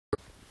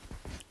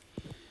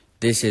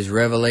This is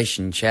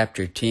Revelation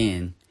chapter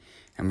 10,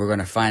 and we're going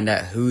to find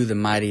out who the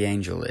mighty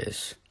angel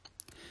is.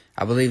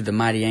 I believe the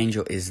mighty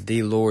angel is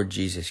the Lord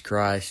Jesus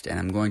Christ, and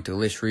I'm going to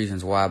list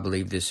reasons why I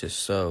believe this is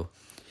so.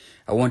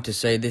 I want to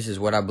say this is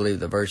what I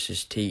believe the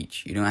verses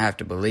teach. You don't have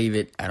to believe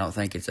it. I don't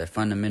think it's a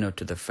fundamental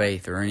to the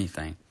faith or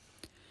anything.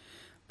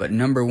 But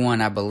number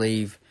one, I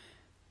believe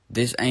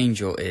this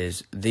angel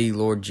is the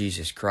Lord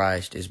Jesus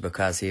Christ is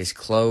because he is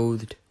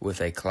clothed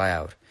with a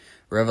cloud.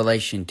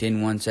 Revelation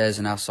 10:1 says,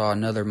 "And I saw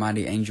another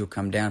mighty angel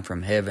come down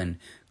from heaven,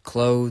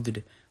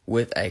 clothed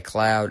with a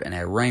cloud, and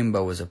a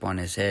rainbow was upon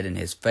his head, and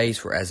his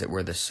face were as it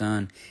were the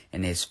sun,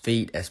 and his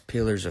feet as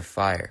pillars of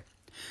fire."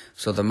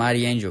 So the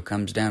mighty angel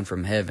comes down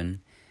from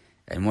heaven,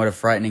 and what a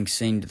frightening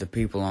scene to the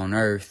people on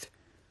earth.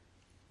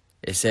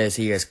 It says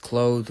he is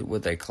clothed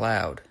with a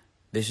cloud.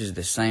 This is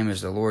the same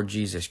as the Lord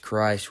Jesus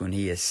Christ when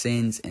he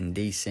ascends and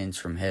descends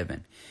from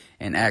heaven.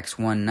 In Acts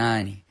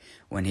 1:9,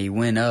 when he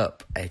went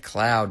up, a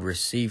cloud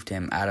received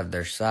him out of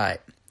their sight.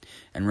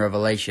 In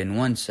Revelation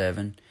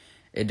 1:7,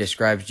 it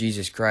describes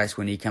Jesus Christ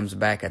when he comes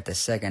back at the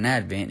second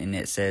advent, and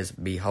it says,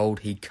 "Behold,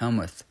 he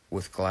cometh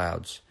with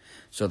clouds."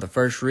 So the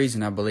first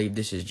reason I believe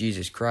this is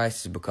Jesus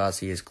Christ is because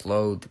he is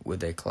clothed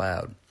with a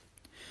cloud.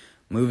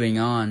 Moving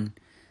on,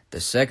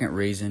 the second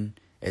reason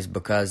is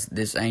because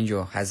this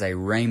angel has a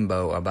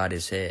rainbow about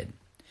his head.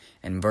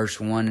 In verse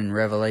 1 in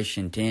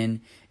Revelation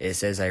 10, it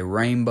says a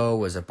rainbow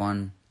was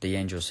upon the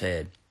angel's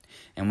head.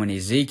 And when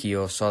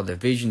Ezekiel saw the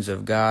visions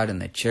of God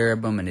and the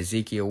cherubim in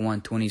Ezekiel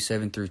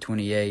 1:27 through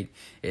 28,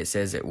 it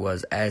says it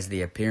was as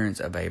the appearance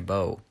of a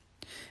bow.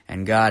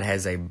 And God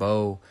has a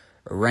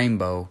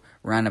rainbow,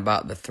 round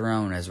about the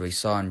throne, as we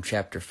saw in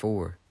chapter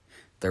 4.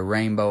 The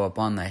rainbow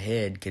upon the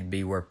head could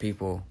be where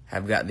people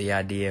have got the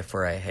idea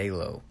for a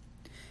halo.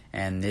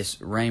 And this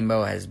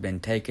rainbow has been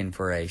taken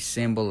for a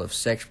symbol of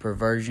sex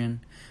perversion,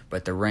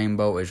 but the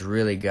rainbow is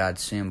really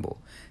God's symbol.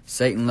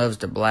 Satan loves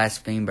to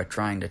blaspheme by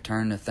trying to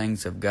turn the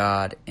things of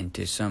God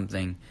into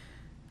something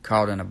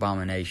called an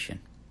abomination.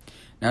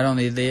 Not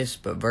only this,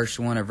 but verse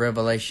 1 of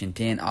Revelation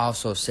 10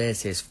 also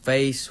says his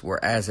face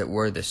were as it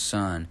were the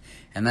sun.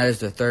 And that is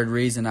the third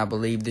reason I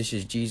believe this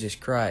is Jesus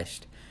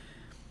Christ.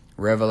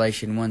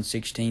 Revelation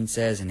 1:16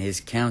 says, "And his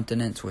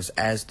countenance was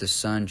as the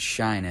sun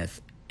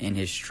shineth in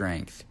his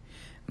strength."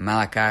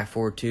 Malachi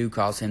 4:2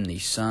 calls him the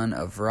Son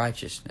of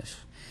Righteousness.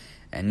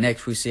 And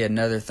next we see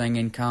another thing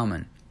in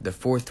common. The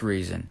fourth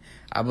reason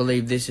I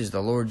believe this is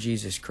the Lord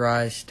Jesus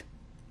Christ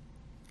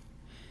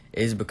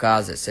is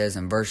because it says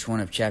in verse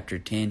 1 of chapter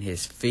 10,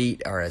 his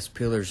feet are as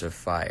pillars of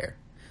fire.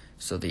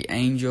 So the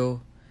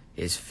angel,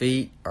 his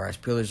feet are as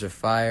pillars of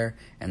fire.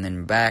 And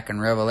then back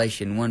in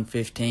Revelation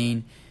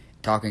 1:15,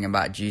 talking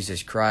about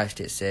Jesus Christ,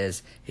 it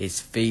says his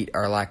feet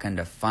are like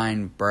unto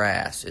fine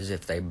brass, as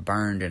if they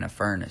burned in a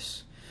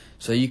furnace.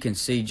 So you can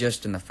see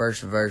just in the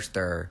first verse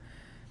there are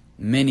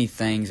many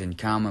things in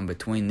common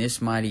between this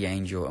mighty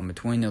angel and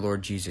between the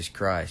Lord Jesus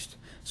Christ.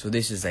 So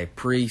this is a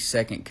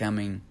pre-second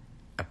coming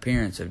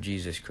appearance of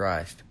Jesus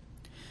Christ.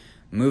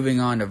 Moving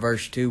on to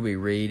verse 2, we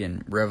read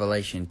in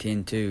Revelation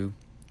 10:2,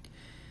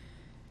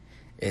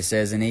 it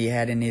says, "And he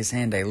had in his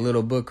hand a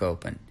little book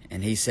open,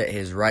 and he set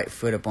his right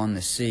foot upon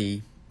the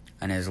sea,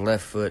 and his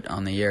left foot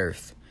on the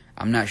earth."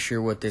 I'm not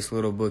sure what this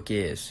little book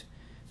is.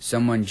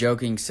 Someone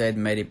joking said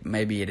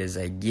maybe it is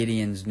a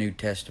Gideon's New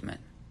Testament.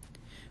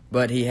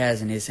 But he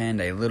has in his hand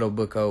a little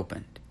book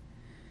opened.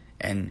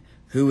 And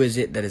who is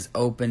it that is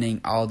opening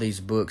all these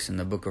books in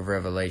the book of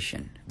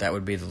Revelation? That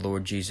would be the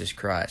Lord Jesus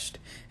Christ.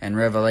 In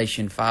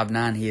Revelation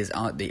 5:9, he is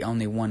the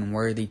only one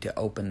worthy to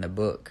open the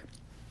book.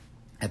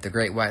 At the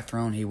great white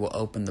throne, he will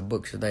open the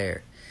books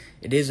there.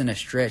 It isn't a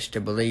stretch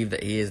to believe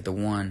that he is the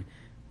one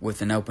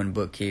with an open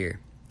book here.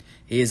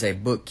 He is a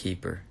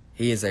bookkeeper.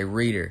 He is a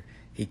reader.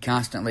 He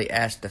constantly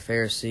asked the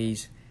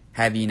Pharisees,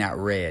 "Have ye not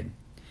read?"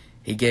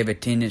 He gave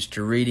attendance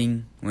to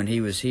reading when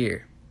he was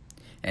here.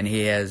 And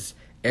he has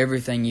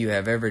everything you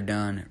have ever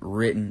done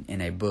written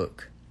in a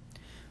book.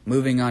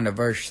 Moving on to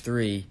verse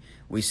 3,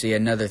 we see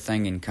another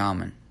thing in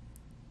common.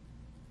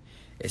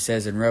 It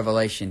says in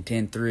Revelation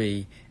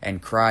 10:3,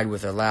 "And cried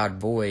with a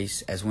loud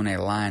voice, as when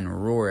a lion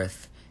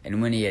roareth.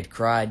 And when he had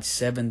cried,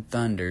 7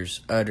 thunders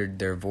uttered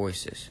their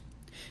voices."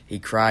 He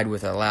cried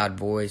with a loud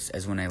voice,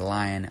 as when a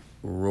lion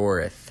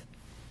roareth.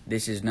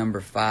 This is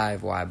number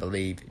 5 why I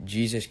believe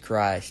Jesus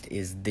Christ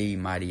is the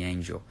mighty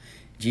angel.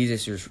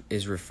 Jesus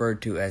is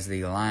referred to as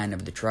the Lion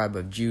of the tribe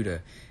of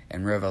Judah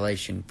in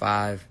Revelation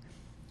 5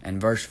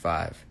 and verse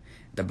 5.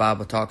 The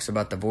Bible talks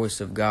about the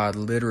voice of God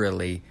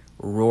literally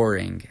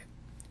roaring.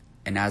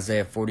 In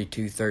Isaiah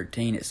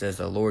 42:13 it says,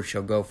 "The Lord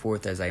shall go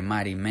forth as a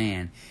mighty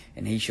man,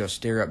 and he shall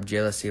stir up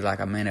jealousy like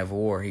a man of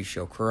war. He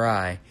shall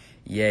cry,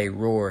 yea,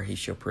 roar. He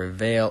shall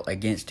prevail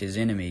against his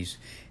enemies."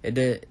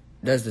 It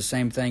does the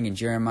same thing in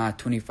Jeremiah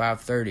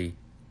 25:30.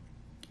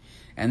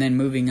 And then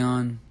moving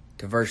on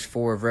to verse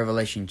 4 of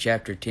Revelation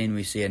chapter 10,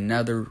 we see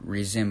another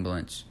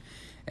resemblance.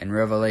 In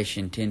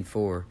Revelation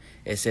 10:4,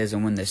 it says,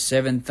 "And when the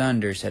 7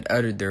 thunders had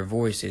uttered their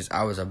voices,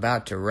 I was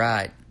about to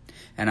write,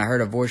 And I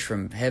heard a voice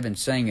from heaven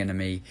saying unto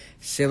me,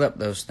 Seal up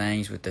those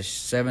things which the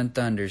 7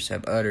 thunders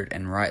have uttered,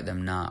 and write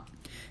them not.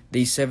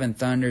 These 7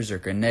 thunders are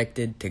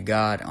connected to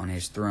God on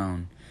his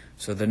throne.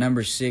 So the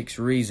number 6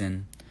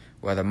 reason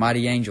why the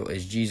mighty angel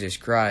is Jesus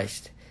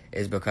Christ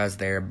is because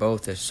they are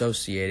both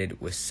associated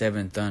with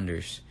 7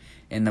 thunders.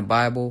 In the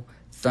Bible,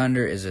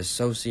 thunder is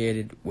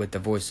associated with the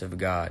voice of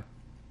God.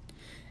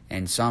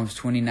 In Psalms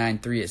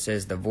 29:3 it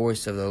says, The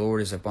voice of the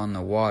Lord is upon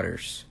the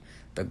waters.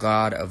 The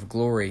God of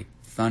glory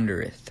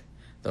thundereth.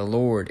 The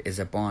Lord is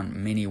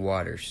upon many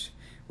waters.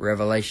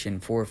 Revelation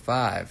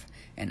 4:5,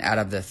 And out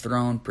of the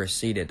throne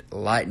proceeded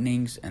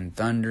lightnings and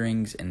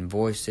thunderings and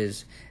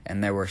voices,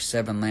 and there were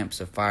 7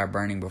 lamps of fire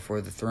burning before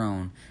the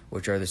throne,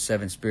 which are the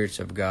 7 spirits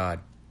of God.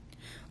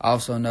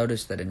 Also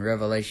notice that in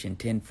Revelation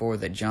 10:4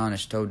 that John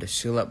is told to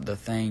seal up the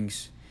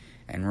things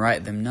and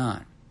write them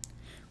not.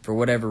 For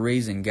whatever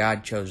reason,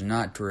 God chose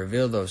not to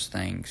reveal those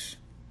things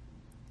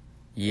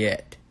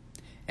yet.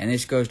 And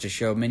this goes to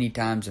show many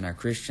times in our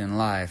Christian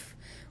life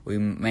we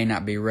may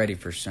not be ready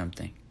for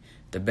something.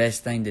 The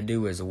best thing to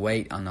do is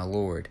wait on the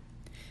Lord.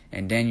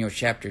 In Daniel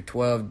chapter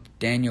 12,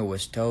 Daniel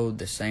was told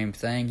the same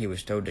thing. He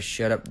was told to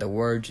shut up the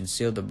words and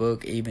seal the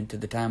book even to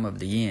the time of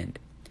the end.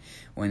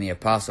 When the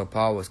Apostle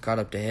Paul was caught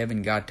up to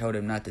heaven, God told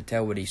him not to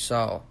tell what he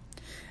saw.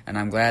 And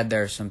I'm glad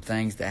there are some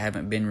things that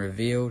haven't been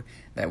revealed.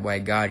 That way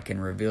God can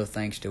reveal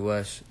things to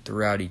us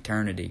throughout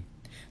eternity.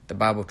 The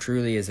Bible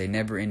truly is a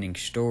never-ending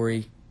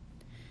story.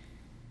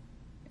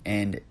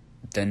 And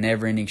the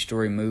never-ending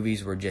story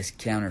movies were just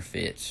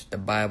counterfeits. The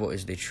Bible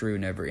is the true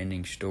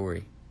never-ending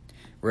story.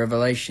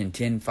 Revelation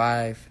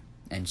 10:5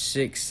 and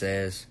 6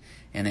 says,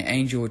 And the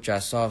angel which I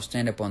saw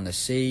stand upon the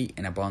sea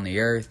and upon the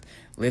earth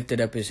lifted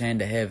up his hand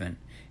to heaven,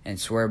 and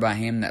swear by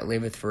him that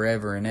liveth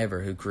forever and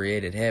ever, who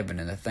created heaven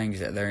and the things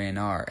that therein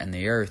are, and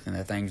the earth and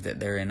the things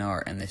that therein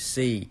are, and the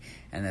sea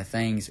and the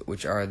things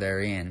which are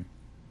therein,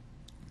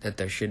 that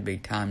there should be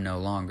time no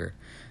longer.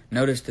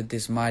 Notice that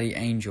this mighty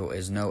angel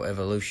is no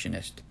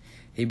evolutionist.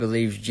 He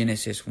believes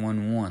Genesis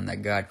 1:1,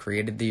 that God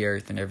created the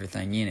earth and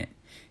everything in it.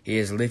 He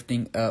is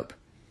lifting up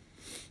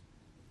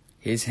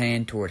his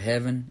hand toward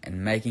heaven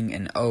and making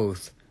an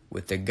oath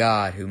with the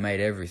God who made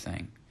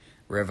everything.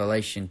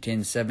 Revelation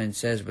 10:7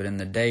 says, But in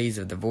the days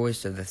of the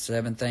voice of the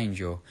 7th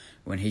angel,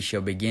 when he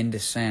shall begin to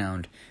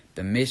sound,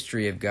 the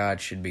mystery of God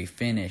should be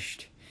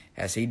finished,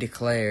 as he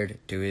declared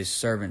to his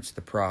servants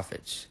the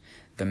prophets.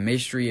 The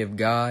mystery of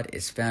God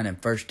is found in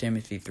 1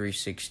 Timothy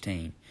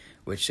 3:16,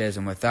 which says,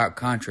 And without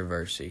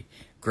controversy,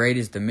 great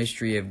is the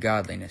mystery of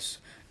godliness.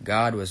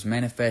 God was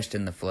manifest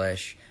in the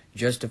flesh,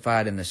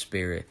 justified in the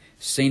Spirit,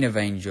 seen of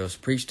angels,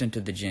 preached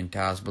unto the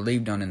Gentiles,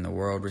 believed on in the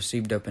world,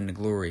 received up into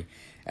glory.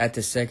 At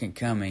the second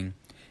coming,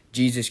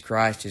 Jesus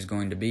Christ is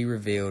going to be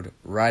revealed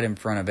right in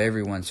front of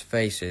everyone's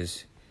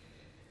faces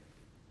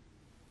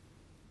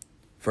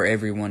for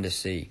everyone to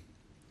see.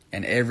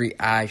 And every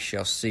eye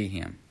shall see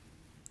him,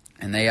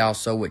 and they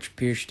also which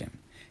pierced him,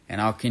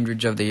 and all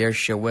kindreds of the earth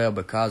shall wail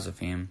because of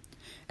him.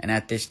 And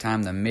at this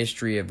time the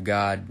mystery of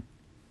God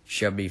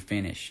shall be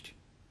finished.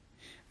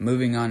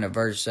 Moving on to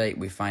verse 8,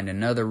 we find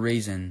another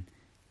reason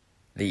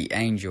the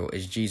angel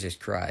is Jesus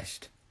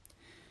Christ.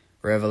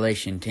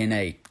 Revelation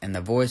 10:8, And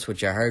the voice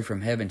which I heard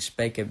from heaven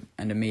spake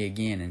unto me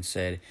again, and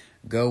said,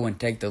 Go and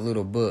take the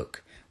little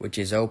book, which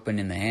is open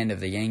in the hand of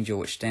the angel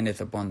which standeth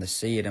upon the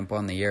sea and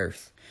upon the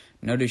earth.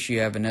 Notice you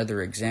have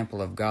another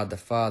example of God the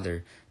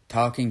Father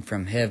talking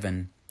from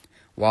heaven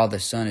while the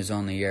Son is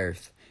on the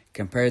earth.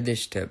 Compare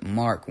this to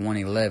Mark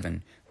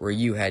 1:11, where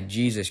you had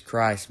Jesus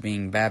Christ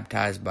being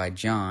baptized by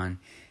John,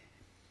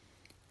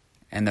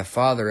 and the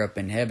Father up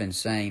in heaven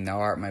saying, Thou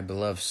art my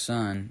beloved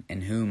Son,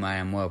 in whom I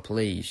am well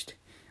pleased.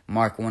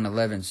 Mark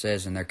 1:11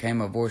 says, And there came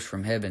a voice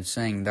from heaven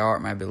saying, Thou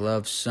art my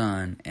beloved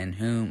Son, in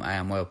whom I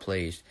am well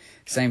pleased.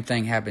 Same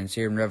thing happens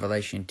here in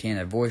Revelation 10.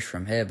 A voice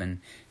from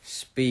heaven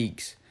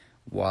speaks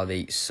while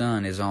the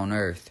Son is on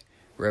earth.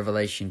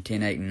 Revelation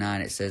 10:8 and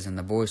 9 it says, And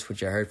the voice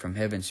which I heard from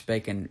heaven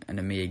spake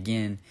unto me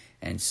again,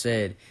 and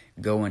said,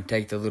 Go and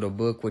take the little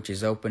book which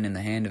is open in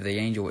the hand of the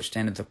angel which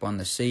standeth upon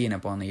the sea and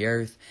upon the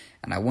earth.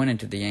 And I went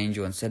unto the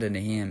angel and said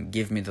unto him,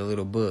 Give me the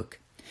little book.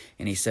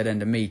 And he said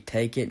unto me,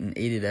 Take it and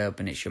eat it up,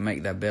 and it shall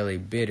make thy belly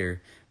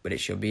bitter, but it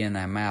shall be in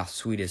thy mouth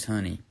sweet as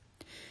honey.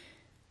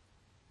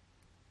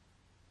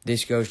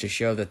 This goes to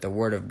show that the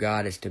word of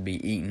God is to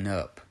be eaten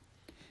up.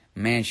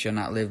 Man shall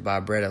not live by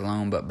bread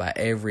alone, but by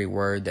every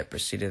word that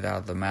proceedeth out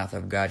of the mouth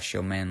of God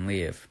shall man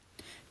live.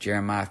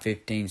 Jeremiah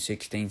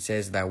 15:16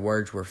 says, Thy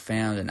words were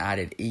found, and I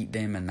did eat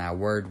them, and thy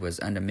word was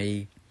unto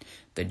me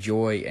the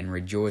joy and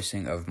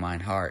rejoicing of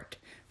mine heart.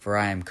 For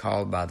I am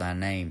called by thy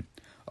name,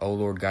 O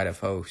Lord God of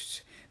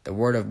hosts. The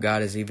word of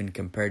God is even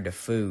compared to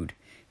food.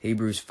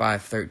 Hebrews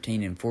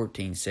 5:13 and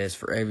 14 says,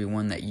 For every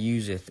one that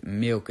useth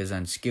milk is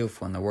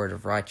unskillful in the word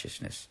of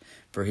righteousness,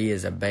 for he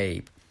is a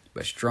babe.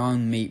 But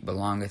strong meat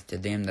belongeth to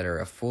them that are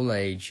of full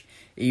age,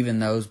 even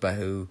those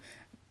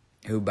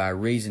who by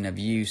reason of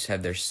use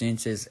have their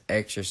senses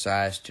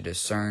exercised to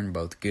discern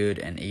both good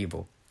and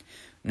evil.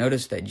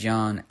 Notice that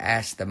John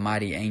asked the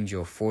mighty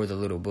angel for the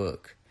little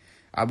book.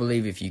 I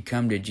believe if you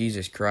come to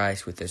Jesus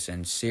Christ with a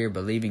sincere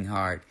believing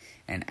heart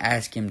and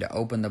ask Him to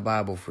open the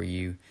Bible for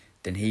you,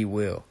 then He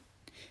will.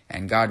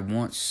 And God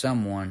wants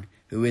someone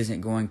who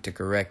isn't going to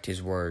correct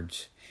His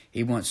words.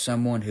 He wants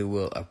someone who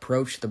will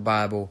approach the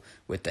Bible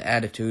with the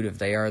attitude of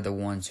they are the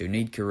ones who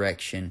need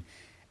correction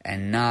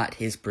and not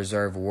His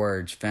preserved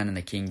words found in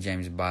the King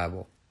James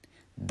Bible.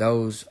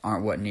 Those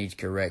aren't what needs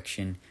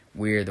correction.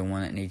 We're the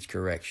one that needs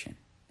correction.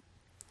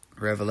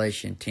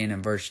 Revelation 10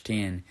 and verse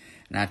 10,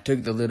 "And I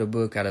took the little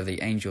book out of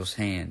the angel's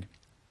hand,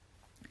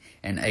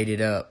 and ate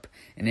it up,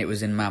 and it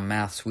was in my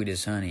mouth sweet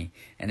as honey.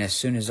 And as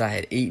soon as I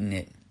had eaten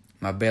it,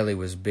 my belly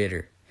was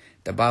bitter."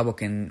 The Bible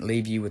can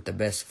leave you with the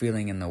best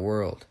feeling in the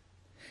world.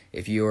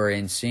 If you are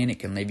in sin, it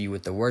can leave you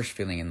with the worst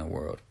feeling in the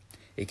world.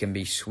 It can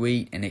be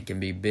sweet and it can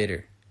be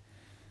bitter.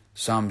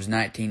 Psalms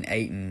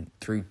 19:8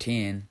 through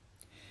 10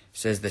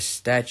 says, "The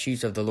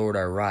statutes of the Lord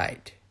are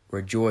right,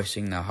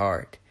 rejoicing the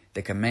heart.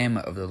 The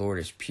commandment of the Lord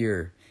is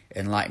pure,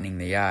 enlightening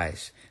the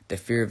eyes. The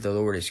fear of the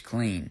Lord is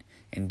clean,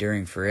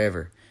 enduring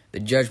forever. The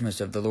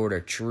judgments of the Lord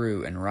are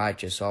true and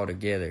righteous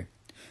altogether.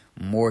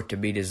 More to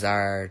be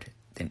desired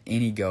than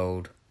any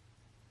gold,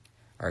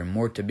 or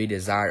more to be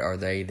desired are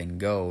they than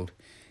gold,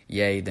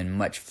 yea, than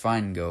much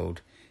fine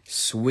gold,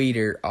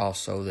 sweeter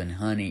also than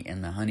honey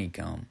and the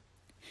honeycomb."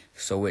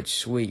 So it's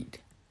sweet.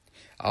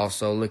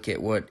 Also, look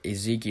at what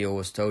Ezekiel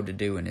was told to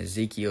do in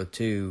Ezekiel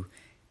 2,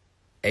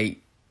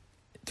 8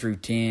 through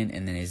 10,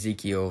 and then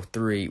Ezekiel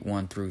 3,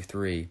 1 through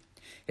 3.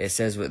 It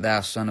says, "But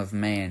thou, son of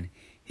man,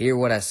 hear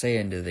what I say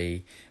unto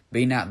thee.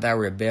 Be not thou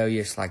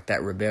rebellious like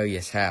that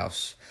rebellious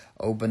house.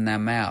 Open thy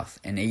mouth,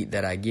 and eat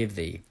that I give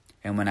thee.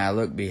 And when I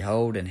looked,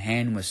 behold, an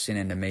hand was sent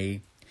unto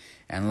me,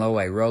 and lo,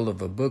 a roll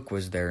of a book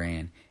was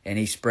therein. And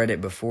he spread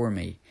it before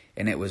me,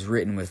 and it was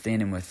written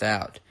within and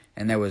without.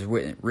 And there was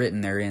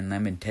written therein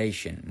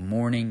lamentation,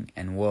 mourning,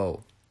 and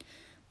woe.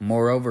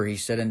 Moreover, he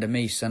said unto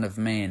me, Son of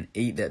man,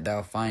 eat that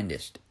thou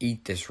findest,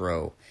 eat this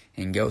roll,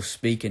 and go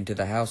speak unto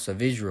the house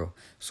of Israel.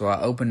 So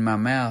I opened my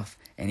mouth,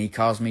 and he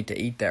caused me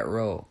to eat that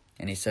roll.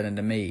 And he said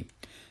unto me,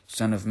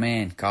 Son of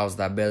man, cause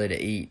thy belly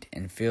to eat,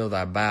 and fill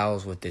thy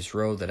bowels with this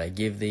roll that I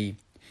give thee.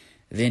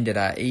 Then did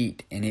I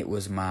eat, and it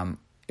was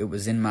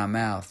in my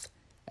mouth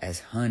as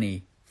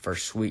honey for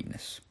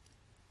sweetness."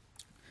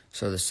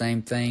 So the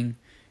same thing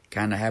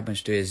kind of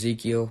happens to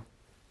Ezekiel.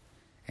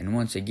 And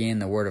once again,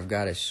 the word of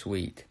God is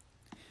sweet.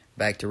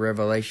 Back to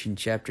Revelation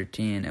chapter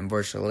 10 and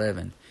verse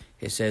 11.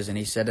 It says, "And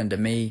he said unto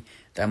me,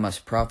 Thou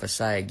must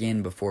prophesy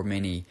again before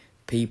many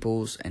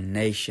peoples and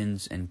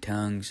nations and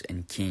tongues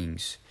and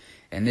kings."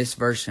 And this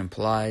verse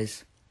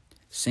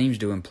seems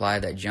to imply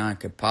that John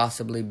could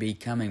possibly be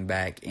coming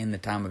back in the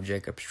time of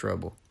Jacob's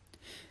trouble.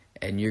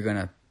 And you're going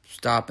to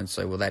stop and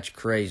say, well, that's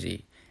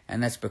crazy.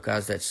 And that's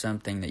because that's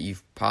something that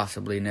you've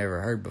possibly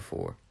never heard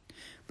before.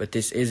 But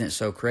this isn't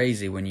so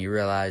crazy when you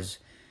realize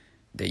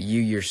that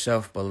you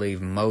yourself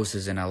believe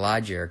Moses and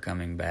Elijah are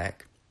coming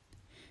back.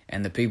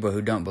 And the people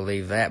who don't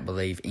believe that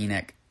believe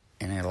Enoch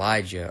and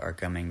Elijah are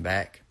coming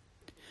back.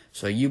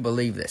 So you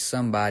believe that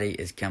somebody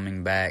is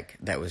coming back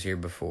that was here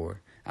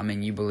before. I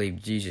mean, you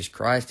believe Jesus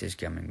Christ is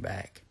coming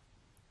back.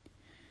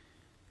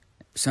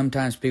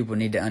 Sometimes people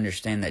need to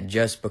understand that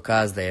just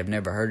because they have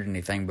never heard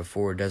anything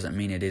before doesn't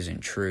mean it isn't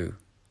true.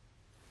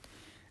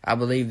 I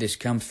believe this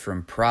comes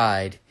from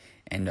pride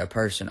and a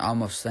person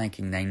almost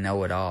thinking they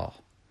know it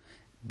all.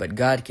 But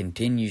God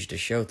continues to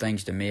show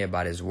things to me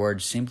about His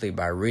Word simply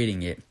by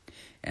reading it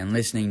and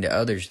listening to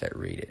others that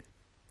read it.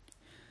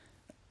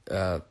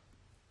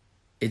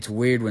 It's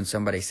weird when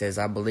somebody says,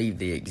 I believe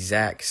the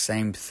exact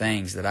same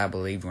things that I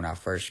believed when I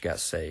first got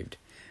saved.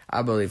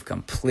 I believe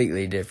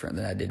completely different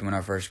than I did when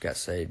I first got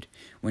saved.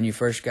 When you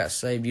first got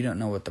saved, you don't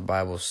know what the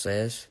Bible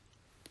says.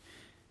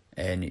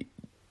 And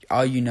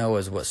all you know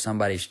is what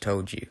somebody's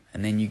told you.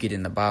 And then you get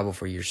in the Bible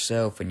for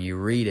yourself and you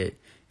read it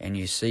and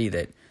you see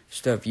that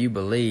stuff you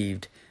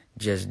believed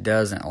just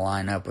doesn't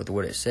line up with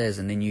what it says.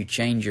 And then you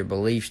change your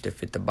beliefs to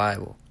fit the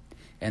Bible.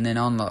 And then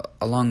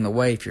along the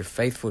way, if you're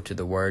faithful to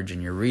the words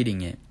and you're reading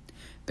it,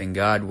 then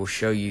God will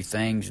show you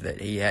things that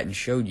He hadn't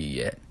showed you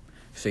yet.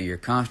 So you're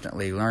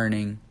constantly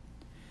learning.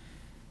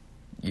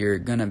 You're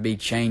going to be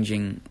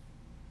changing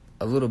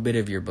a little bit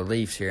of your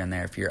beliefs here and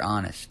there if you're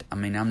honest. I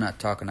mean, I'm not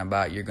talking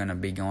about you're going to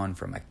be going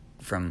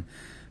from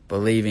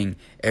believing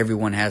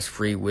everyone has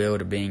free will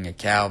to being a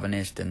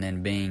Calvinist and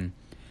then being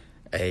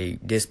a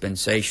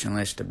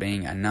dispensationalist to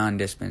being a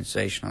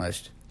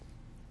non-dispensationalist.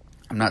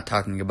 I'm not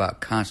talking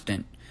about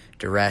constant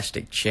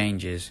drastic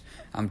changes.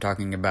 I'm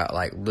talking about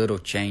like little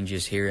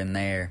changes here and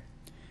there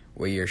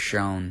where you're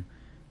shown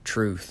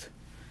truth.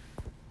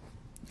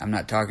 I'm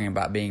not talking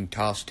about being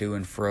tossed to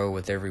and fro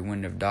with every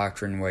wind of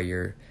doctrine where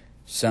you're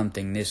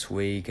something this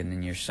week and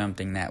then you're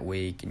something that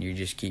week and you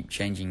just keep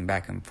changing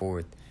back and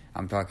forth.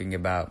 I'm talking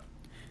about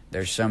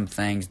there's some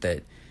things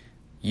that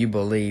you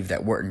believe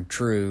that weren't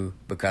true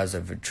because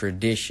of a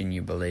tradition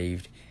you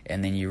believed,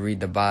 and then you read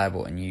the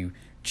Bible and you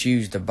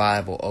choose the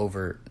Bible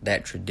over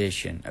that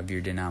tradition of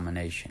your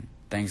denomination.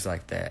 Things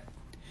like that.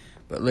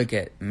 But look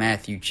at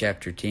Matthew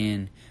chapter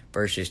 10,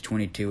 verses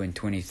 22 and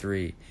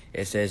 23.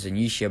 It says, "And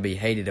ye shall be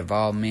hated of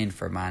all men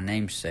for my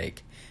name's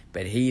sake,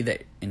 but he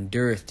that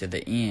endureth to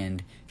the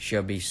end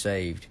shall be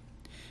saved.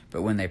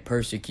 But when they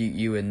persecute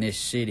you in this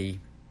city,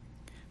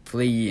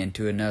 flee ye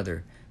into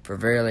another. For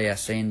verily I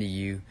say unto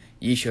you,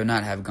 ye shall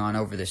not have gone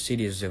over the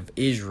cities of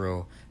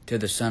Israel till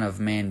the Son of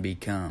Man be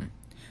come."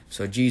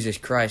 So Jesus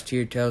Christ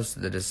here tells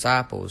the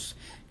disciples,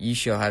 ye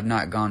shall have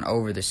not gone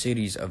over the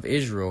cities of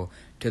Israel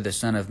till the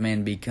Son of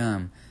Man be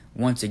come,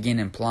 once again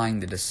implying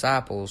the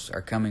disciples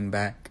are coming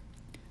back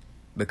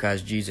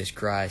because Jesus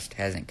Christ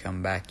hasn't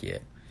come back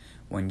yet.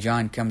 When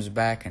John comes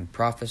back and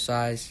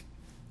prophesies,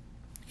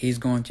 he's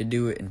going to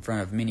do it in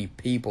front of many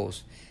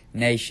peoples,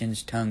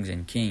 nations, tongues,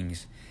 and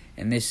kings.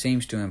 And this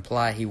seems to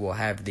imply he will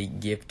have the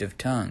gift of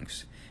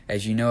tongues.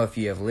 As you know, if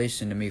you have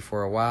listened to me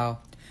for a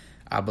while,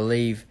 I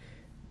believe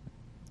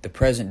the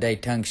present day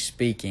tongue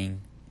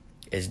speaking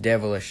is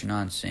devilish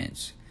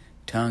nonsense.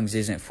 Tongues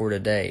isn't for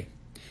today.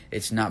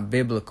 It's not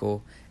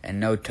biblical, and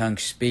no tongue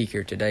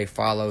speaker today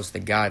follows the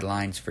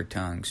guidelines for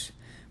tongues.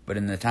 But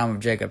in the time of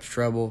Jacob's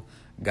trouble,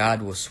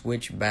 God will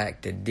switch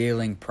back to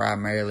dealing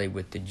primarily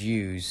with the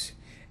Jews,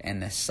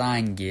 and the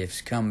sign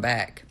gifts come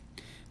back.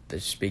 The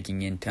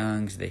speaking in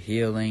tongues, the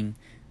healing,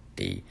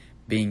 the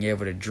being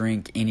able to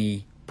drink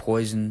any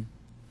poison,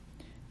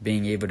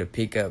 being able to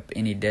pick up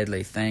any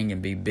deadly thing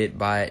and be bit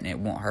by it and it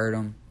won't hurt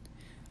them.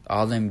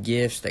 All them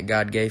gifts that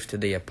God gave to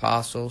the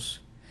apostles,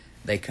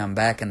 they come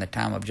back in the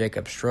time of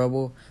Jacob's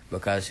trouble,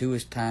 because who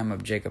is time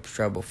of Jacob's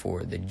trouble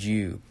for? The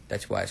Jew.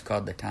 That's why it's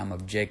called the time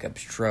of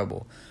Jacob's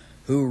trouble.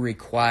 Who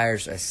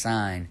requires a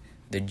sign?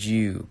 The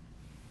Jew.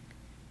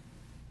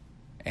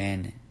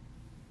 And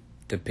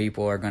the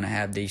people are going to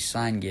have these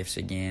sign gifts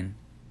again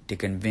to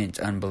convince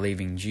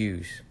unbelieving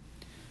Jews.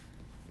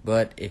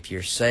 But if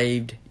you're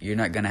saved, you're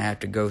not going to have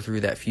to go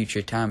through that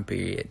future time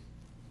period.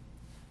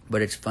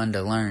 But it's fun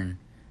to learn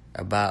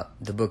about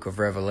the book of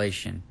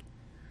Revelation.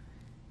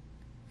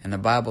 And the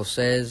Bible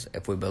says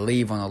if we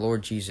believe on the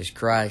Lord Jesus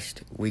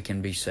Christ, we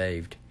can be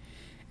saved.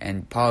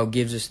 And Paul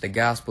gives us the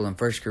gospel in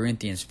 1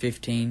 Corinthians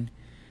 15.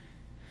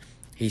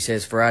 He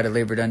says, "For I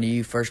delivered unto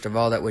you first of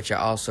all that which I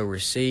also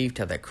received,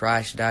 how that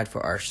Christ died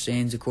for our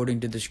sins according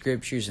to the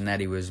Scriptures, and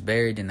that he was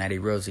buried, and that he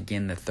rose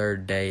again the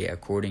third day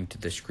according to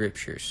the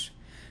Scriptures."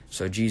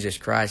 So Jesus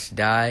Christ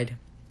died.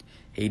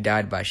 He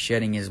died by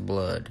shedding his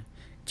blood.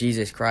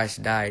 Jesus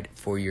Christ died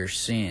for your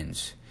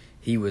sins.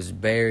 He was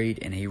buried,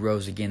 and he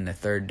rose again the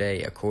third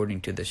day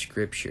according to the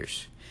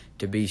Scriptures.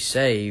 To be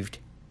saved,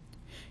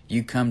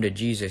 you come to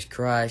Jesus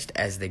Christ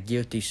as the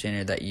guilty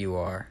sinner that you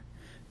are.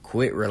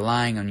 Quit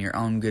relying on your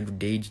own good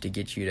deeds to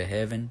get you to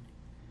heaven,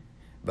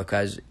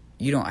 because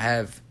you don't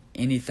have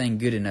anything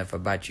good enough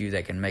about you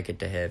that can make it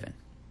to heaven.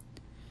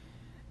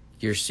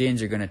 Your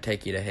sins are going to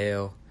take you to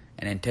hell,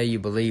 and until you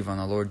believe on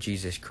the Lord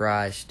Jesus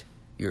Christ,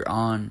 you're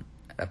on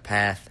a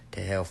path to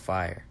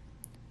hellfire.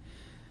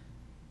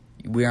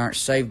 We aren't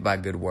saved by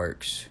good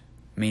works,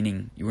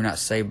 meaning we're not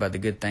saved by the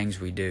good things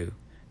we do.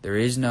 There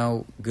is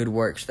no good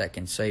works that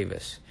can save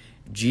us.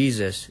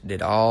 Jesus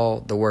did all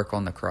the work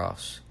on the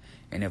cross.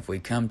 And if we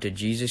come to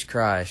Jesus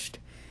Christ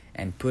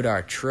and put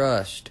our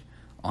trust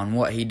on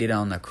what he did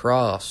on the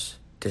cross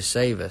to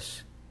save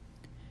us,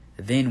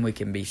 then we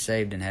can be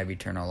saved and have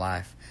eternal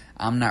life.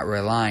 I'm not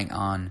relying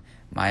on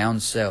my own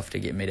self to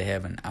get me to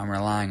heaven. I'm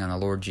relying on the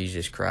Lord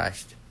Jesus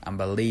Christ. I'm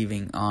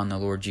believing on the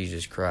Lord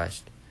Jesus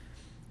Christ.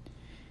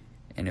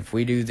 And if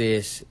we do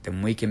this,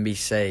 then we can be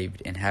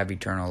saved and have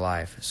eternal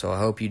life. So I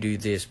hope you do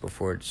this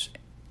before it's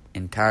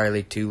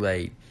entirely too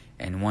late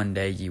and one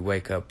day you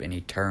wake up in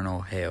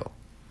eternal hell.